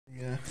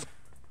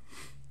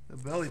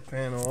belly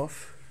pan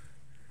off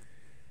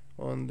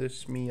on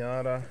this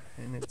Miata,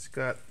 and it's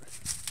got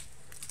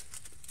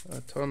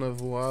a ton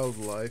of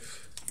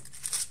wildlife,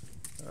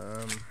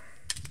 a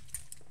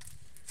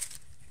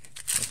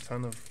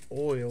ton of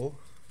oil.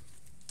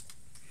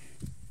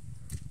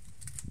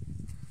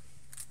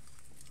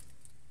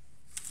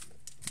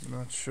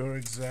 Not sure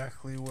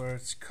exactly where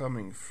it's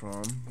coming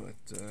from,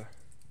 but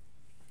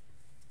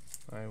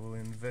I will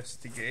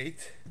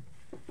investigate.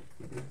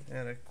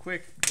 At a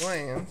quick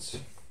glance,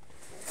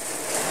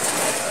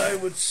 I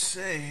would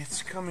say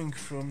it's coming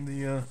from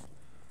the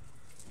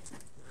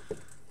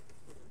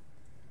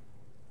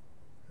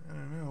I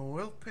don't know,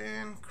 oil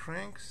pan,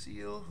 crank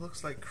seal.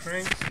 Looks like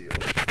crank seal,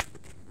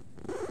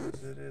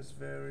 because it is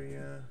very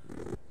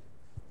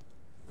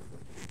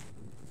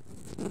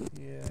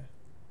yeah,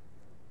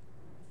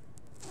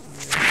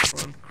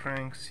 front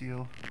crank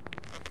seal,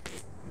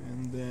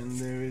 and then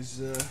there is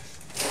a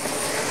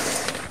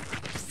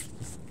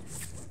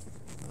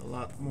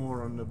lot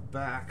more on the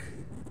back,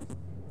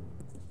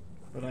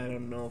 but I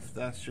don't know if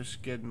that's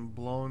just getting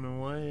blown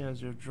away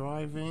as you're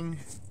driving,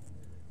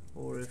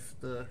 or if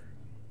the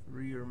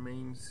rear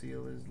main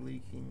seal is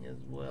leaking as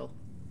well.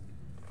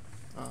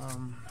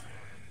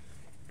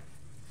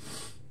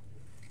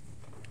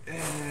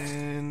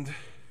 And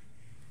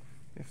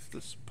if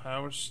this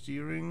power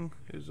steering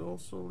is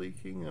also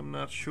leaking, I'm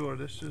not sure.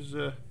 This is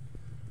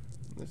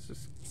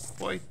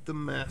quite the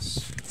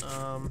mess.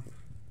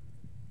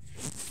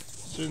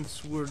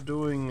 Since we're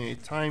doing a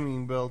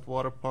timing belt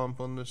water pump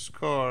on this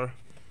car,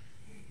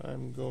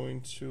 I'm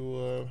going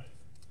to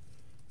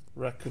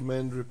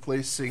recommend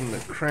replacing the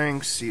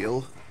crank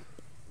seal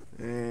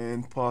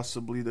and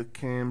possibly the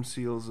cam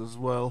seals as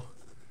well.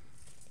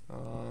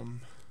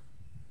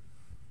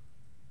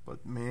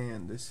 But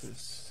man,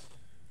 that's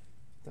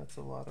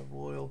a lot of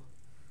oil.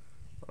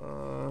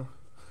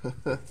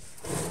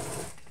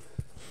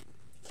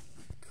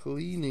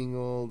 Cleaning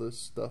all this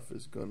stuff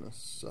is gonna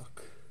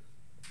suck.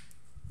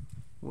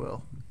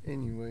 Well,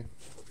 anyway,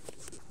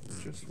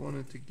 just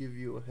wanted to give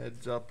you a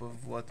heads up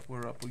of what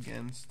we're up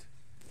against,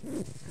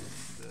 and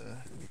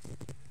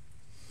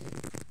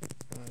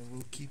I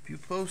will keep you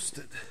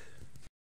posted.